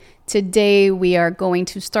Today, we are going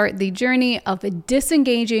to start the journey of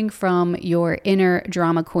disengaging from your inner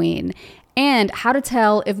drama queen and how to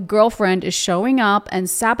tell if girlfriend is showing up and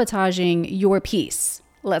sabotaging your peace.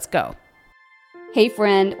 Let's go. Hey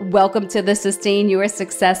friend, welcome to the Sustain Your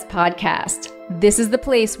Success podcast. This is the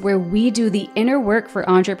place where we do the inner work for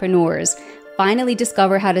entrepreneurs. Finally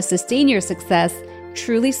discover how to sustain your success,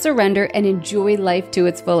 truly surrender, and enjoy life to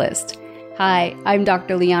its fullest. Hi, I'm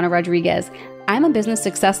Dr. Liana Rodriguez. I'm a business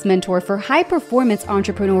success mentor for high-performance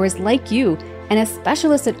entrepreneurs like you and a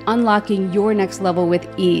specialist at unlocking your next level with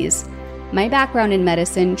ease. My background in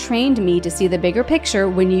medicine trained me to see the bigger picture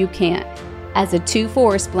when you can't. As a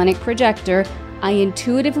 2/4 splenic projector, I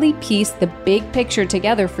intuitively piece the big picture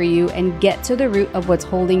together for you and get to the root of what's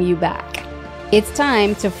holding you back. It's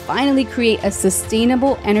time to finally create a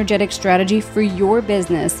sustainable, energetic strategy for your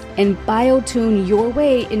business and biotune your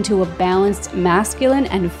way into a balanced masculine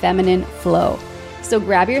and feminine flow. So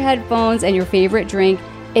grab your headphones and your favorite drink.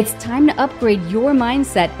 It's time to upgrade your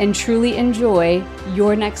mindset and truly enjoy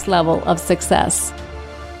your next level of success.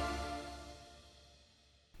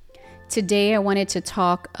 Today, I wanted to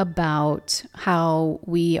talk about how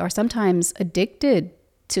we are sometimes addicted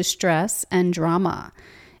to stress and drama,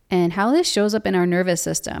 and how this shows up in our nervous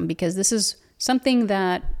system, because this is something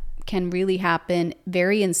that can really happen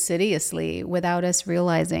very insidiously without us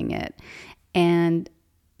realizing it. And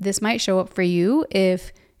this might show up for you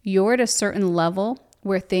if you're at a certain level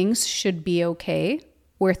where things should be okay,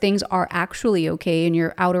 where things are actually okay in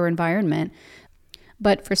your outer environment,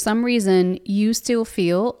 but for some reason you still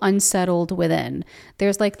feel unsettled within.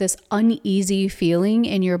 There's like this uneasy feeling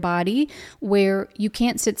in your body where you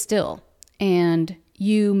can't sit still, and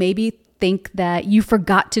you maybe think that you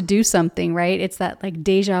forgot to do something, right? It's that like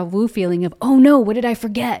deja vu feeling of, oh no, what did I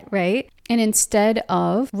forget, right? And instead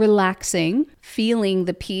of relaxing, feeling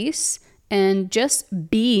the peace, and just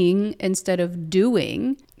being instead of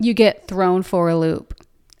doing, you get thrown for a loop.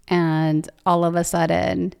 And all of a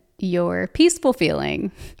sudden, your peaceful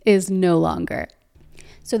feeling is no longer.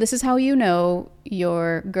 So this is how you know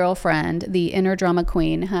your girlfriend, the inner drama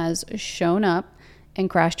queen, has shown up and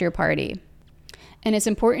crashed your party. And it's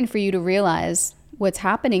important for you to realize what's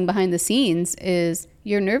happening behind the scenes is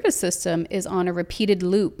your nervous system is on a repeated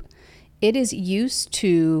loop. It is used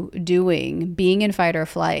to being in fight or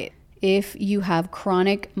flight. If you have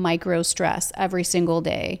chronic micro stress every single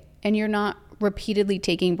day and you're not repeatedly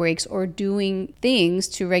taking breaks or doing things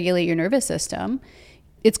to regulate your nervous system,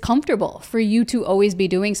 it's comfortable for you to always be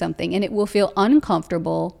doing something, and it will feel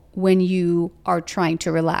uncomfortable when you are trying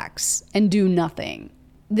to relax and do nothing.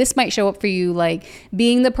 This might show up for you like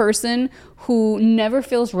being the person who never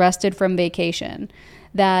feels rested from vacation,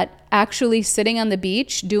 that actually sitting on the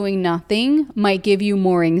beach doing nothing might give you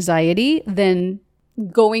more anxiety than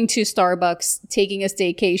going to Starbucks, taking a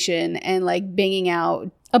staycation, and like banging out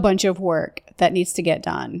a bunch of work that needs to get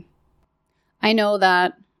done. I know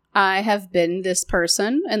that I have been this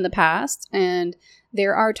person in the past, and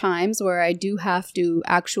there are times where I do have to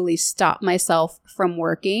actually stop myself from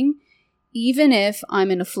working, even if I'm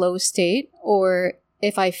in a flow state, or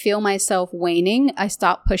if I feel myself waning, I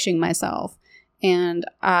stop pushing myself and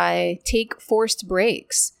I take forced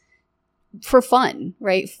breaks for fun,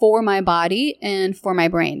 right? For my body and for my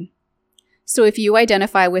brain. So if you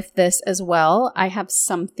identify with this as well, I have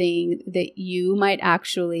something that you might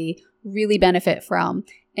actually really benefit from.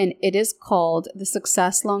 And it is called the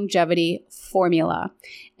Success Longevity Formula.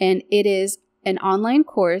 And it is an online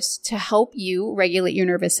course to help you regulate your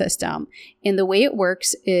nervous system. And the way it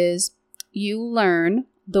works is you learn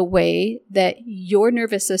the way that your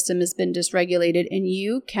nervous system has been dysregulated, and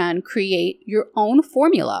you can create your own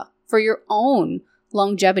formula for your own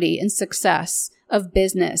longevity and success of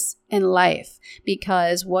business and life.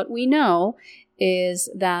 Because what we know is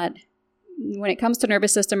that when it comes to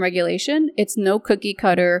nervous system regulation, it's no cookie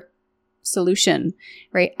cutter solution,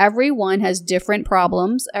 right? Everyone has different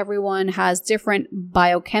problems. Everyone has different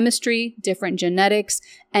biochemistry, different genetics,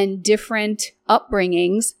 and different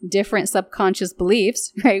upbringings, different subconscious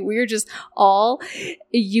beliefs, right? We're just all a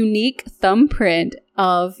unique thumbprint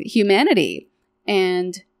of humanity.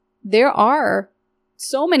 And there are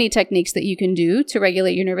so many techniques that you can do to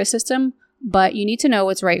regulate your nervous system, but you need to know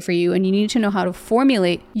what's right for you, and you need to know how to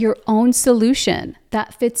formulate your own solution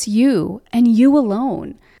that fits you and you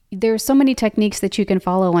alone. There are so many techniques that you can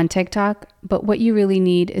follow on TikTok, but what you really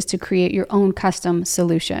need is to create your own custom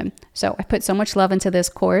solution. So I put so much love into this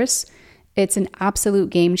course. It's an absolute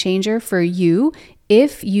game changer for you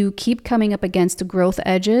if you keep coming up against growth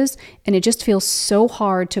edges and it just feels so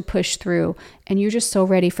hard to push through and you're just so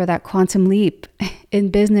ready for that quantum leap in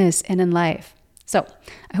business and in life. So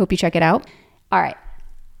I hope you check it out. All right.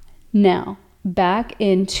 Now, back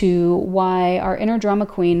into why our inner drama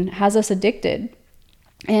queen has us addicted.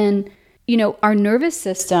 And, our nervous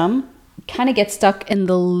system kind of gets stuck in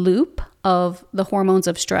the loop of the hormones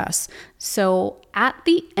of stress. So at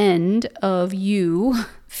the end of you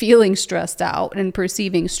feeling stressed out and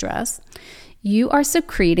perceiving stress, you are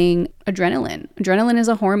secreting adrenaline. Adrenaline is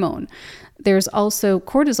a hormone. There's also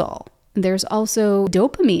cortisol. There's also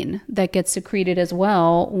dopamine that gets secreted as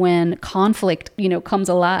well when conflict, comes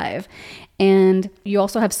alive. And you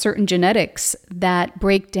also have certain genetics that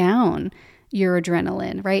break down your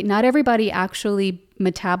adrenaline, right? Not everybody actually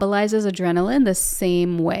metabolizes adrenaline the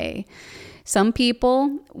same way. Some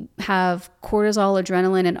people have cortisol,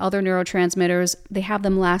 adrenaline, and other neurotransmitters. They have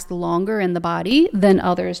them last longer in the body than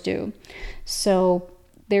others do. So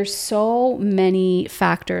there's so many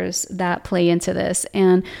factors that play into this.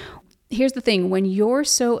 And here's the thing, when you're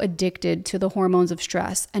so addicted to the hormones of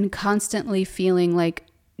stress and constantly feeling like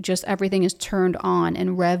just everything is turned on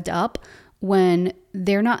and revved up, when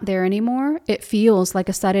they're not there anymore, it feels like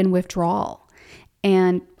a sudden withdrawal.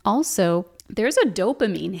 And also, there's a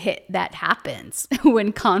dopamine hit that happens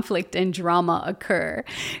when conflict and drama occur,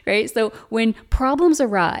 right? So when problems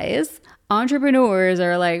arise, entrepreneurs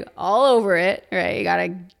are like all over it, right? You got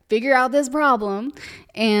to figure out this problem.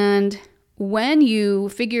 And when you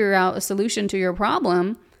figure out a solution to your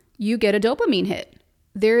problem, you get a dopamine hit.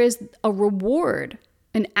 There is a reward,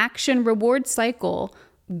 an action reward cycle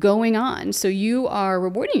going on. So you are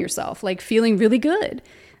rewarding yourself, like feeling really good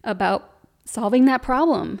about solving that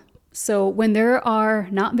problem. So when there are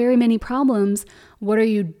not very many problems, what are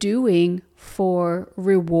you doing for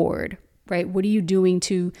reward, right? What are you doing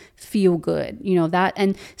to feel good? That,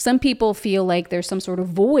 and some people feel like there's some sort of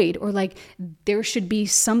void, or like there's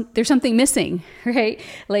something missing, right?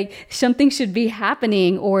 Like something should be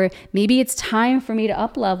happening, or maybe it's time for me to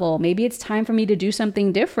up level. Maybe it's time for me to do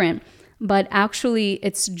something different. But actually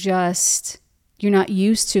it's just, you're not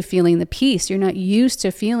used to feeling the peace. You're not used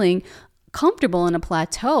to feeling comfortable in a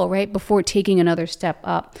plateau, right? Before taking another step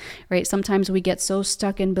up, right? Sometimes we get so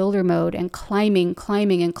stuck in builder mode and climbing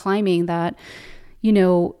that,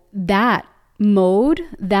 that mode,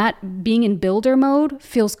 that being in builder mode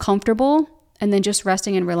feels comfortable, and then just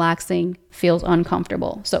resting and relaxing feels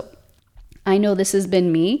uncomfortable. So I know this has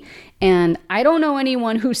been me, and I don't know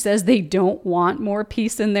anyone who says they don't want more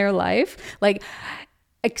peace in their life. Like,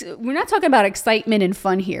 we're not talking about excitement and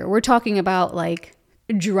fun here. We're talking about like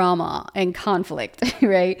drama and conflict,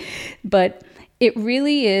 right? But it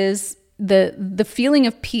really is the feeling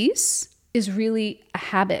of peace is really a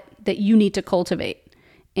habit that you need to cultivate.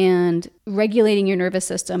 And regulating your nervous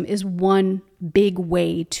system is one big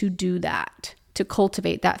way to do that, to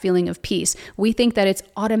cultivate that feeling of peace. We think that it's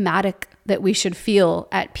automatic that we should feel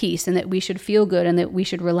at peace and that we should feel good and that we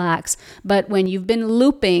should relax. But when you've been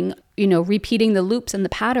looping, repeating the loops and the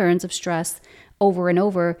patterns of stress over and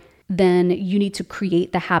over, then you need to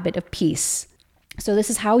create the habit of peace. So this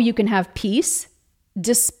is how you can have peace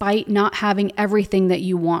despite not having everything that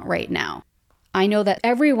you want right now. I know that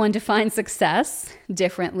everyone defines success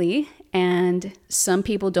differently, and some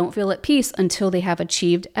people don't feel at peace until they have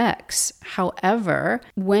achieved X. However,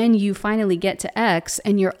 when you finally get to X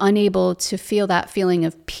and you're unable to feel that feeling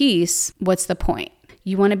of peace, what's the point?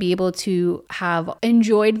 You want to be able to have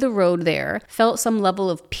enjoyed the road there, felt some level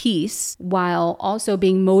of peace while also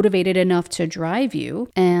being motivated enough to drive you.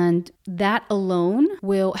 And that alone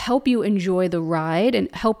will help you enjoy the ride and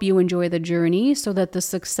help you enjoy the journey, so that the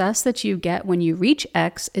success that you get when you reach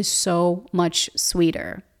X is so much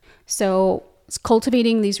sweeter. So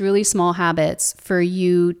cultivating these really small habits for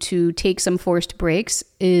you to take some forced breaks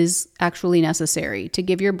is actually necessary to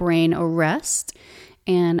give your brain a rest.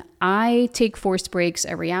 And I take forced breaks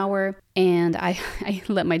every hour, and I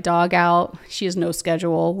let my dog out. She has no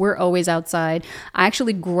schedule. We're always outside. I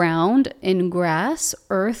actually ground in grass,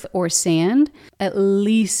 earth, or sand at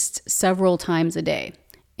least several times a day.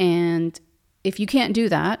 And if you can't do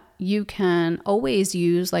that, you can always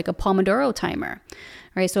use like a Pomodoro timer,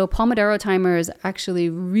 right? So a Pomodoro timer is actually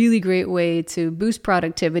a really great way to boost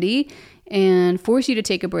productivity and force you to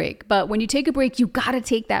take a break. But when you take a break, you got to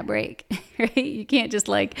take that break, right? You can't just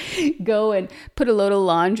like go and put a load of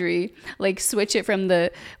laundry, like switch it from the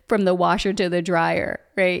washer to the dryer,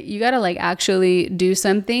 right? You got to like actually do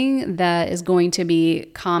something that is going to be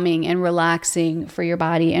calming and relaxing for your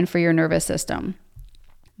body and for your nervous system.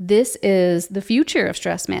 This is the future of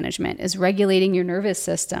stress management, is regulating your nervous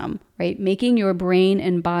system, right? Making your brain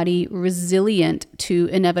and body resilient to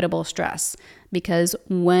inevitable stress. Because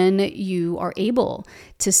when you are able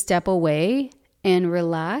to step away and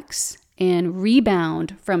relax and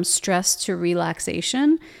rebound from stress to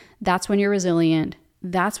relaxation, that's when you're resilient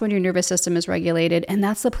That's when your nervous system is regulated, and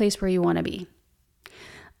that's the place where you want to be.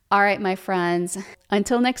 All right, my friends,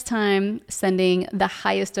 until next time, sending the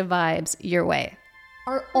highest of vibes your way.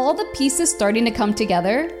 Are all the pieces starting to come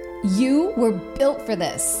together? You were built for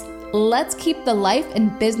this. Let's keep the life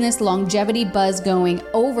and business longevity buzz going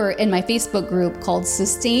over in my Facebook group called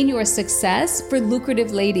Sustain Your Success for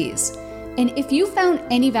Lucrative Ladies. And if you found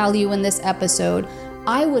any value in this episode,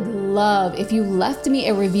 I would love if you left me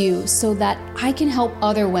a review so that I can help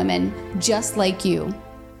other women just like you.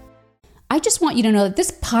 I just want you to know that this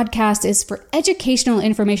podcast is for educational,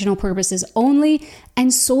 informational purposes only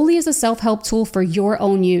and solely as a self-help tool for your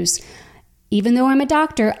own use. Even though I'm a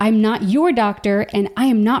doctor, I'm not your doctor, and I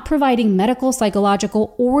am not providing medical,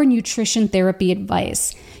 psychological, or nutrition therapy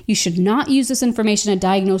advice. You should not use this information to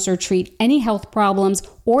diagnose or treat any health problems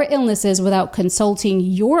or illnesses without consulting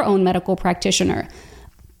your own medical practitioner.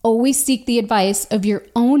 Always seek the advice of your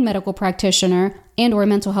own medical practitioner and or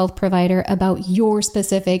mental health provider about your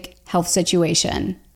specific health situation.